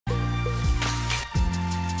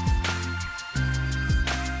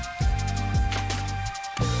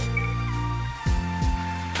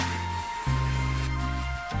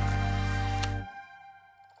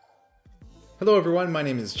Hello everyone, my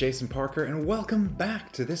name is Jason Parker and welcome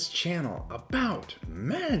back to this channel about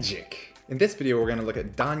magic. In this video we're going to look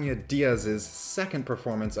at Dania Diaz's second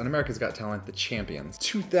performance on America's Got Talent, The Champions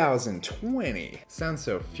 2020. Sounds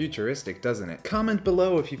so futuristic, doesn't it? Comment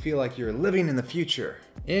below if you feel like you're living in the future.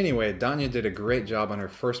 Anyway, Dania did a great job on her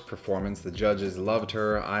first performance. The judges loved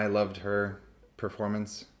her, I loved her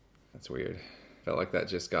performance. That's weird. Felt like that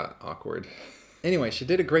just got awkward. Anyway, she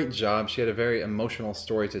did a great job. She had a very emotional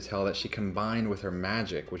story to tell that she combined with her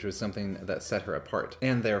magic, which was something that set her apart.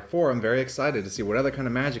 And therefore, I'm very excited to see what other kind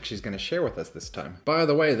of magic she's going to share with us this time. By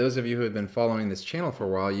the way, those of you who have been following this channel for a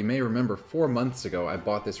while, you may remember 4 months ago I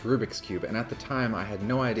bought this Rubik's Cube, and at the time I had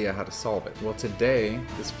no idea how to solve it. Well, today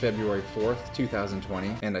is February 4th,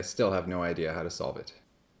 2020, and I still have no idea how to solve it.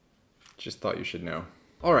 Just thought you should know.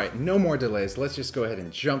 Alright, no more delays. Let's just go ahead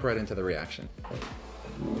and jump right into the reaction.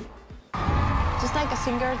 Just like a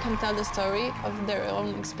singer can tell the story of their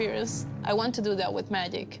own experience, I want to do that with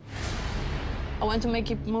magic. I want to make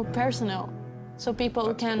it more personal, so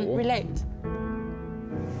people can relate.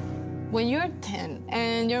 When you're 10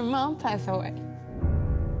 and your mom passed away,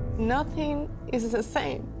 nothing is the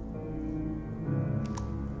same.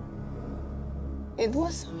 It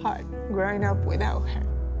was hard growing up without her.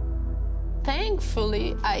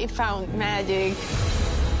 Thankfully, I found magic.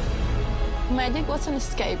 Magic was an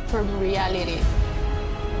escape from reality.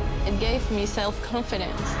 It gave me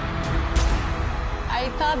self-confidence.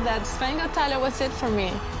 I thought that Spain Got Talent was it for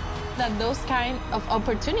me, that those kind of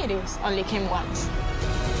opportunities only came once.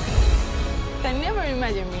 I never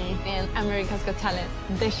imagined me in America's Got Talent,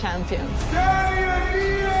 The Champions. Dania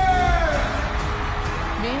Diaz!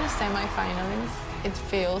 Being a semi-finalist, it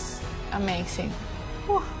feels amazing.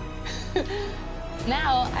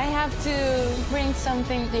 Now I have to bring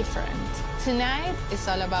something different. Tonight is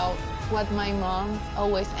all about what my mom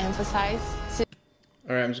always emphasized.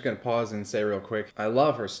 Alright, I'm just going to pause and say real quick, I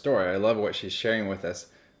love her story, I love what she's sharing with us,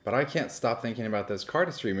 but I can't stop thinking about those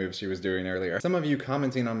cardistry moves she was doing earlier. Some of you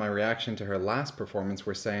commenting on my reaction to her last performance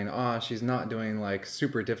were saying, she's not doing like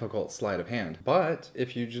super difficult sleight of hand. But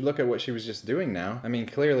if you look at what she was just doing now, I mean,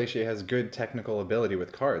 clearly she has good technical ability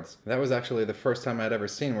with cards. That was actually the first time I'd ever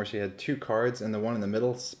seen where she had 2 cards and the one in the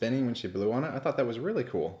middle spinning when she blew on it. I thought that was really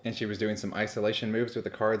cool. And she was doing some isolation moves with the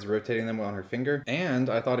cards, rotating them on her finger. And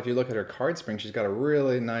I thought if you look at her card spring, she's got a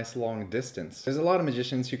really nice long distance. There's a lot of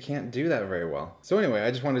magicians who can't do that very well. So anyway, I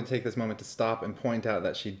just wanted to take this moment to stop and point out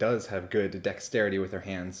that she does have good dexterity with her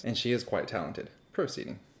hands, and she is quite talented.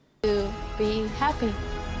 Proceeding. To be happy.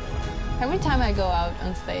 Every time I go out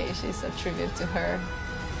on stage, it's a tribute to her,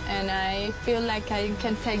 and I feel like I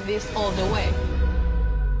can take this all the way.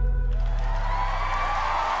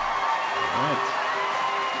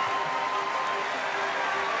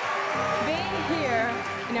 Being here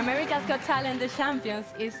in America's Got Talent, The Champions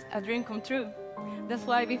is a dream come true. That's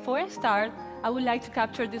why before I start, I would like to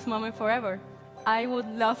capture this moment forever. I would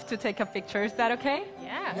love to take a picture. Is that okay?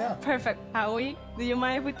 Yeah. Perfect. Howie, do you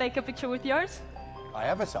mind if we take a picture with yours? I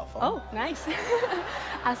have a cell phone. Oh, nice.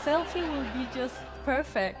 A selfie would be just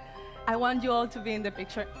perfect. I want you all to be in the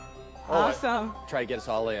picture. Awesome. Try to get us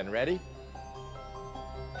all in. Ready?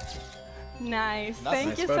 Nice.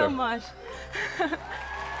 Thank you so much.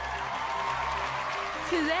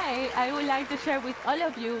 Today, I would like to share with all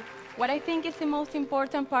of you what I think is the most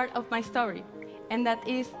important part of my story, and that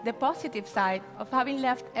is the positive side of having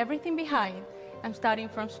left everything behind and starting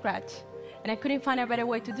from scratch. And I couldn't find a better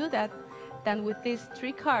way to do that than with these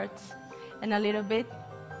 3 cards and a little bit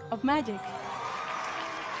of magic.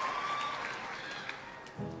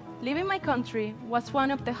 Leaving my country was one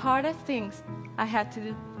of the hardest things I had to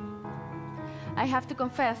do. I have to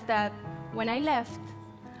confess that when I left,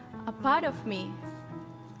 a part of me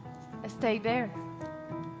stayed there.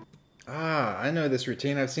 I know this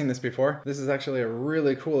routine. I've seen this before. This is actually a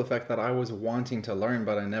really cool effect that I was wanting to learn,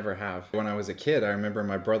 but I never have. When I was a kid, I remember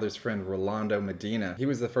my brother's friend, Rolando Medina. He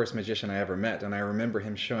was the first magician I ever met, and I remember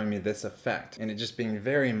him showing me this effect, and it just being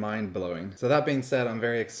very mind-blowing. So that being said, I'm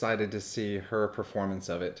very excited to see her performance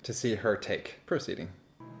of it, to see her take. Proceeding.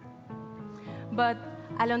 But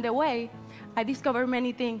along the way, I discovered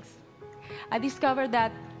many things. I discovered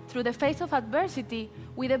that through the face of adversity,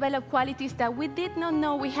 we develop qualities that we did not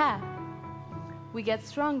know we had. We get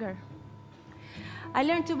stronger. I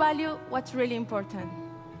learned to value what's really important: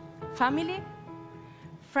 family,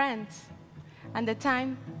 friends, and the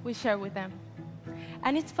time we share with them.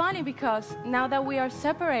 And it's funny because now that we are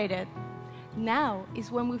separated, now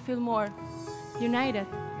is when we feel more united.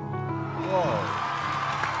 Whoa.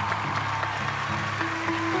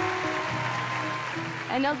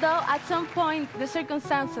 And although at some point the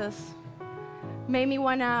circumstances made me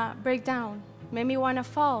want to break down, made me want to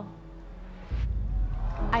fall,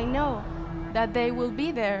 I know that they will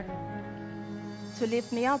be there to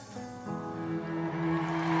lift me up.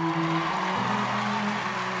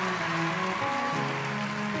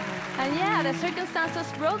 And yeah, the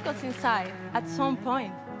circumstances broke us inside at some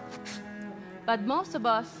point. But most of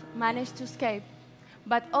us managed to escape,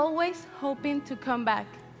 but always hoping to come back,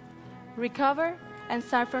 recover, and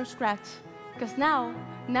start from scratch. Because now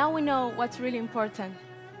we know what's really important.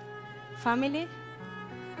 Family,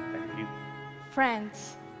 Thank you.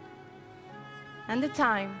 friends, and the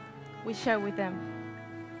time we share with them.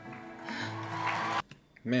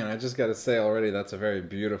 Man, I just gotta say already that's a very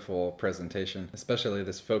beautiful presentation, especially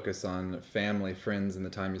this focus on family, friends, and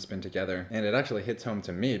the time you spend together. And it actually hits home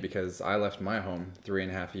to me because I left my home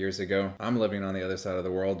 3.5 years ago. I'm living on the other side of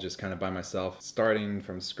the world, just kind of by myself, starting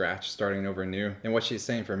from scratch, starting over new. And what she's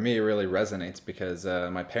saying for me really resonates because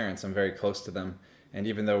my parents, I'm very close to them. And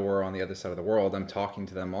even though we're on the other side of the world, I'm talking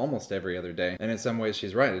to them almost every other day. And in some ways,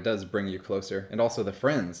 she's right. It does bring you closer. And also the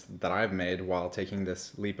friends that I've made while taking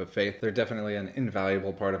this leap of faith, they're definitely an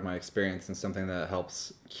invaluable part of my experience and something that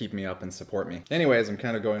helps keep me up and support me. Anyways, I'm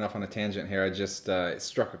kind of going off on a tangent here. I just, it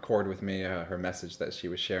struck a chord with me, her message that she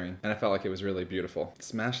was sharing. And I felt like it was really beautiful.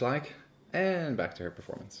 Smash like, and back to her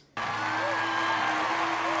performance.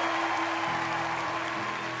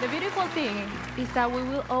 The beautiful thing is that we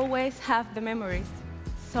will always have the memories.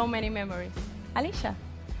 So many memories. Alicia,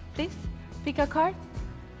 please pick a card.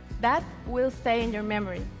 That will stay in your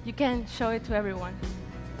memory. You can show it to everyone.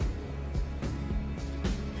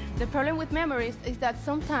 The problem with memories is that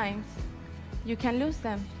sometimes you can lose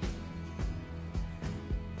them.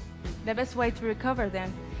 The best way to recover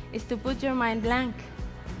them is to put your mind blank.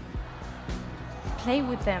 Play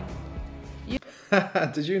with them.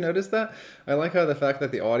 Did you notice that? I like how the fact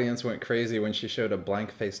that the audience went crazy when she showed a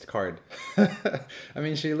blank-faced card. I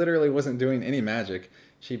mean, she literally wasn't doing any magic.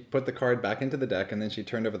 She put the card back into the deck and then she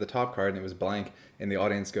turned over the top card and it was blank and the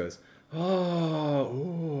audience goes, oh,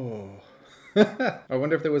 ooh. I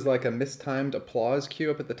wonder if there was like a mistimed applause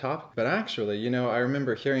cue up at the top. But actually, you know, I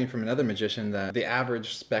remember hearing from another magician that the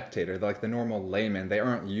average spectator, like the normal layman, they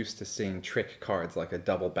aren't used to seeing trick cards like a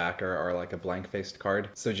double backer or like a blank-faced card.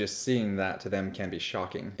 So just seeing that to them can be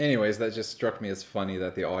shocking. Anyways, that just struck me as funny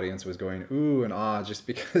that the audience was going ooh and ah just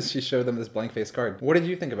because she showed them this blank-faced card. What did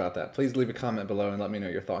you think about that? Please leave a comment below and let me know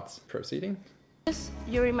your thoughts. Proceeding? Use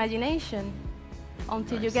your imagination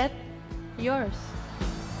until you get yours.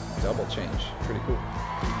 Double change. Pretty cool.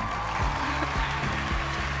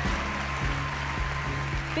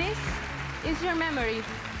 This is your memory,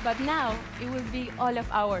 but now it will be all of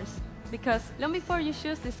ours. Because long before you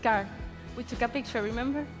choose this card, we took a picture,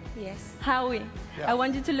 remember? Yes. Howie, Yeah. I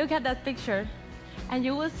want you to look at that picture, and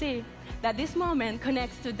you will see that this moment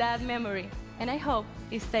connects to that memory. And I hope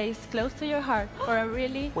it stays close to your heart for a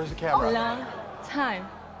really Where's the camera? long time.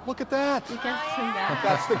 Look at that. You can see that.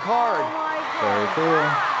 That's the card. Very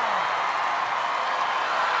cool.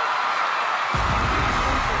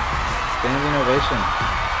 Standing ovation.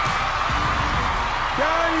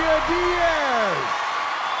 Dania Diaz.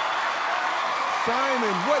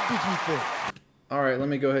 Simon, what did you think? Alright, let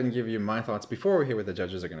me go ahead and give you my thoughts before we hear what the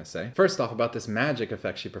judges are going to say. First off, about this magic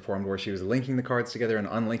effect she performed where she was linking the cards together and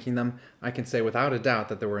unlinking them, I can say without a doubt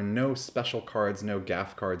that there were no special cards, no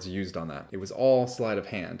gaff cards used on that. It was all sleight of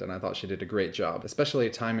hand, and I thought she did a great job, especially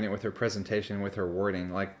timing it with her presentation, with her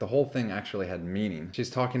wording. Like, the whole thing actually had meaning. She's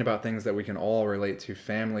talking about things that we can all relate to,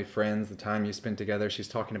 family, friends, the time you spend together. She's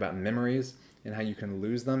talking about memories and how you can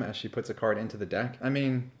lose them as she puts a card into the deck. I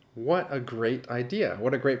mean, what a great idea.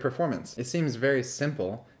 What a great performance. It seems very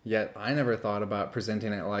simple, yet I never thought about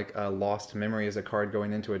presenting it like a lost memory as a card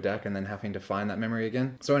going into a deck and then having to find that memory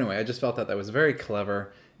again. So anyway, I just felt that that was very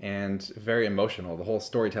clever and very emotional, the whole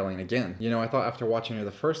storytelling again. You know, I thought after watching her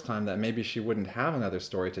the first time that maybe she wouldn't have another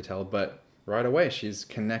story to tell, but right away she's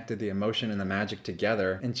connected the emotion and the magic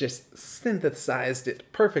together and just synthesized it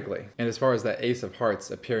perfectly. And as far as that Ace of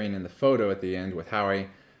Hearts appearing in the photo at the end with Howie,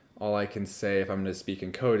 all I can say, if I'm going to speak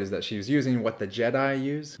in code, is that she was using what the Jedi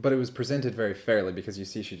use, but it was presented very fairly because you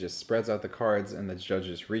see she just spreads out the cards and the judge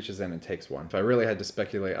just reaches in and takes one. If I really had to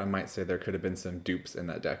speculate, I might say there could have been some dupes in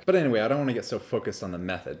that deck. But anyway, I don't want to get so focused on the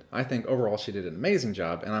method. I think overall she did an amazing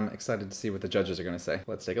job, and I'm excited to see what the judges are going to say.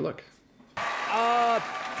 Let's take a look.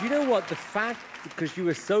 Do you know what? The fact, because you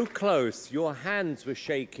were so close, your hands were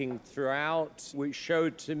shaking throughout, which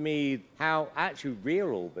showed to me how actually real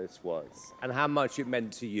all this was and how much it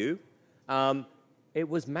meant to you. It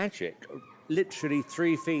was magic, literally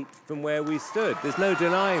 3 feet from where we stood. There's no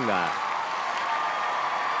denying that.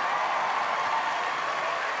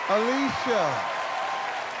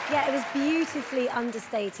 Yeah, it was beautifully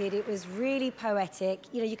understated. It was really poetic.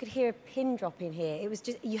 You know, you could hear a pin drop in here. It was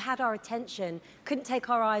just, you had our attention, couldn't take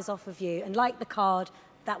our eyes off of you. And like the card,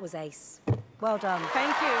 that was ace. Well done.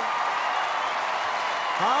 Thank you.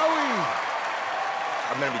 Howie!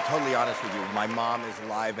 I'm going to be totally honest with you. My mom is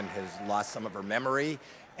alive and has lost some of her memory,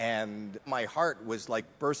 and my heart was like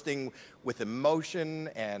bursting with emotion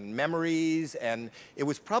and memories, and it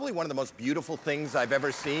was probably one of the most beautiful things I've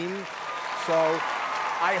ever seen. So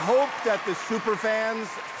I hope that the superfans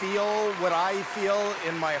feel what I feel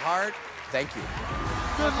in my heart. Thank you.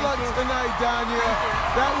 Good luck tonight, Dania.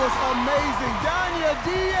 That was amazing. Dania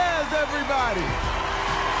Diaz, everybody.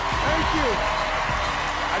 Thank you.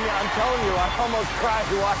 I mean, I'm telling you, I almost cried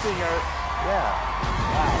watching her. Yeah.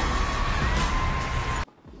 Wow.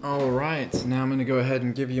 Alright, now I'm going to go ahead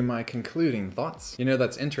and give you my concluding thoughts. You know,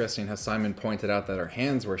 that's interesting how Simon pointed out that her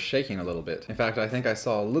hands were shaking a little bit. In fact, I think I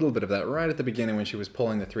saw a little bit of that right at the beginning when she was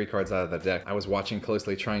pulling the 3 cards out of the deck. I was watching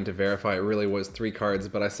closely trying to verify it really was 3 cards,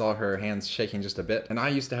 but I saw her hands shaking just a bit. And I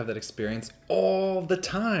used to have that experience all the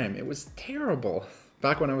time. It was terrible.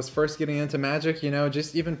 Back when I was first getting into Magic, you know,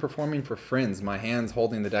 just even performing for friends, my hands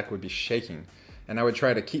holding the deck would be shaking. And I would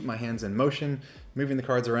try to keep my hands in motion, moving the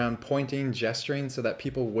cards around, pointing, gesturing, so that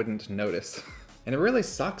people wouldn't notice. And it really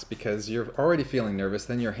sucks because you're already feeling nervous,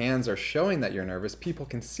 then your hands are showing that you're nervous, people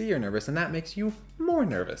can see you're nervous, and that makes you more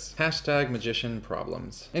nervous. Hashtag magician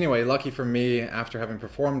problems. Anyway, lucky for me, after having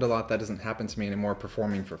performed a lot, that doesn't happen to me anymore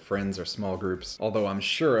performing for friends or small groups. Although I'm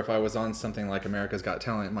sure if I was on something like America's Got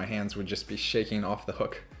Talent, my hands would just be shaking off the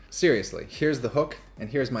hook. Seriously, here's the hook, and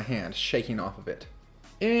here's my hand shaking off of it.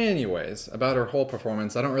 Anyways, about her whole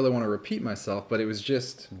performance, I don't really want to repeat myself, but it was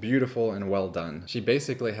just beautiful and well done. She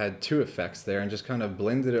basically had 2 effects there and just kind of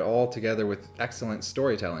blended it all together with excellent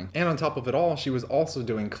storytelling. And on top of it all, she was also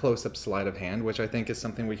doing close-up sleight of hand, which I think is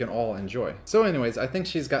something we can all enjoy. So anyways, I think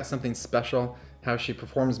she's got something special, how she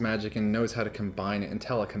performs magic and knows how to combine it and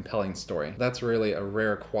tell a compelling story. That's really a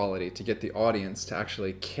rare quality to get the audience to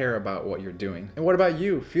actually care about what you're doing. And what about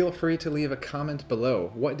you? Feel free to leave a comment below.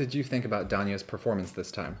 What did you think about Dania's performance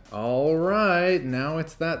this time? All right, now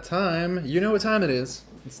it's that time. You know what time it is.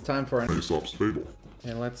 It's time for an AESOP'S Fable.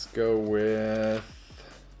 And let's go with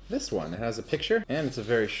this one. It has a picture, and it's a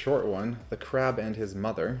very short one. The crab and his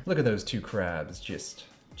mother. Look at those 2 crabs just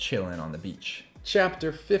chilling on the beach.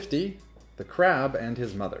 Chapter 50. The crab and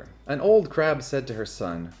his mother. An old crab said to her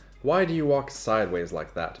son, "Why do you walk sideways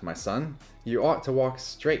like that, my son? You ought to walk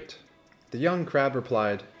straight." The young crab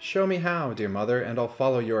replied, "Show me how, dear mother, and I'll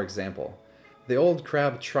follow your example." The old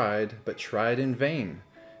crab tried, but tried in vain,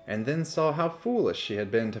 and then saw how foolish she had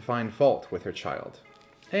been to find fault with her child.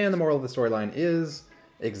 And the moral of the storyline is,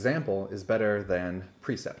 example is better than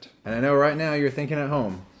precept. And I know right now you're thinking at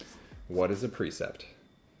home, what is a precept?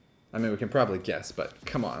 I mean, we can probably guess, but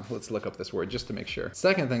come on, let's look up this word just to make sure.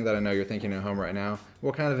 Second thing that I know you're thinking at home right now,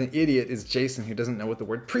 what kind of an idiot is Jason who doesn't know what the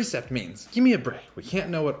word precept means? Give me a break. We can't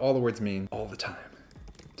know what all the words mean all the time.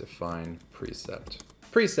 Define precept.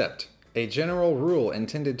 Precept, a general rule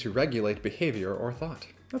intended to regulate behavior or thought.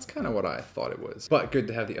 That's kind of what I thought it was, but good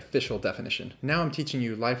to have the official definition. Now I'm teaching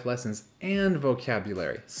you life lessons and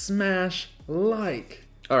vocabulary. Smash like.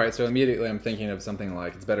 Alright, so immediately I'm thinking of something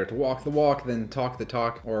like, it's better to walk the walk than talk the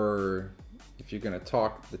talk, or if you're gonna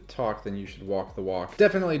talk the talk, then you should walk the walk.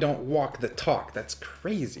 Definitely don't walk the talk, that's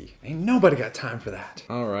crazy. Ain't nobody got time for that.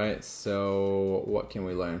 Alright, so what can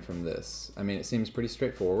we learn from this? I mean, it seems pretty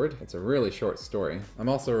straightforward. It's a really short story. I'm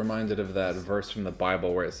also reminded of that verse from the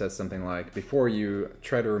Bible where it says something like, before you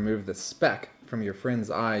try to remove the speck from your friend's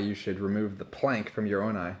eye, you should remove the plank from your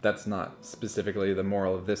own eye. That's not specifically the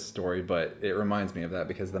moral of this story, but it reminds me of that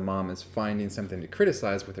because the mom is finding something to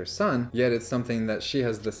criticize with her son, yet it's something that she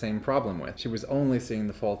has the same problem with. She was only seeing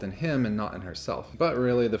the fault in him and not in herself. But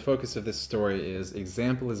really, the focus of this story is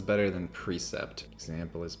example is better than precept.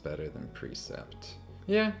 Example is better than precept.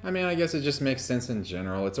 Yeah, I mean, I guess it just makes sense in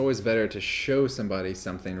general. It's always better to show somebody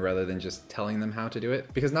something rather than just telling them how to do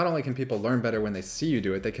it. Because not only can people learn better when they see you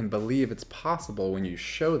do it, they can believe it's possible when you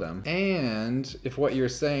show them. And if what you're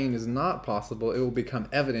saying is not possible, it will become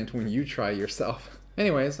evident when you try yourself.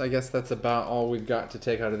 Anyways, I guess that's about all we've got to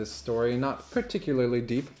take out of this story. Not particularly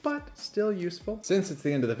deep, but still useful. Since it's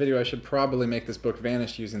the end of the video, I should probably make this book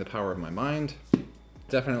vanish using the power of my mind.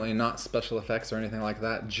 Definitely not special effects or anything like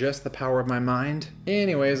that, just the power of my mind.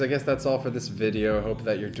 Anyways, I guess that's all for this video. I hope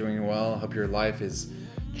that you're doing well. I hope your life is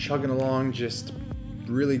chugging along just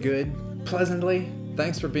really good, pleasantly.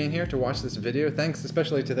 Thanks for being here to watch this video. Thanks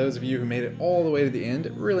especially to those of you who made it all the way to the end.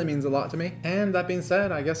 It really means a lot to me. And that being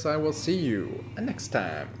said, I guess I will see you next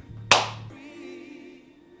time.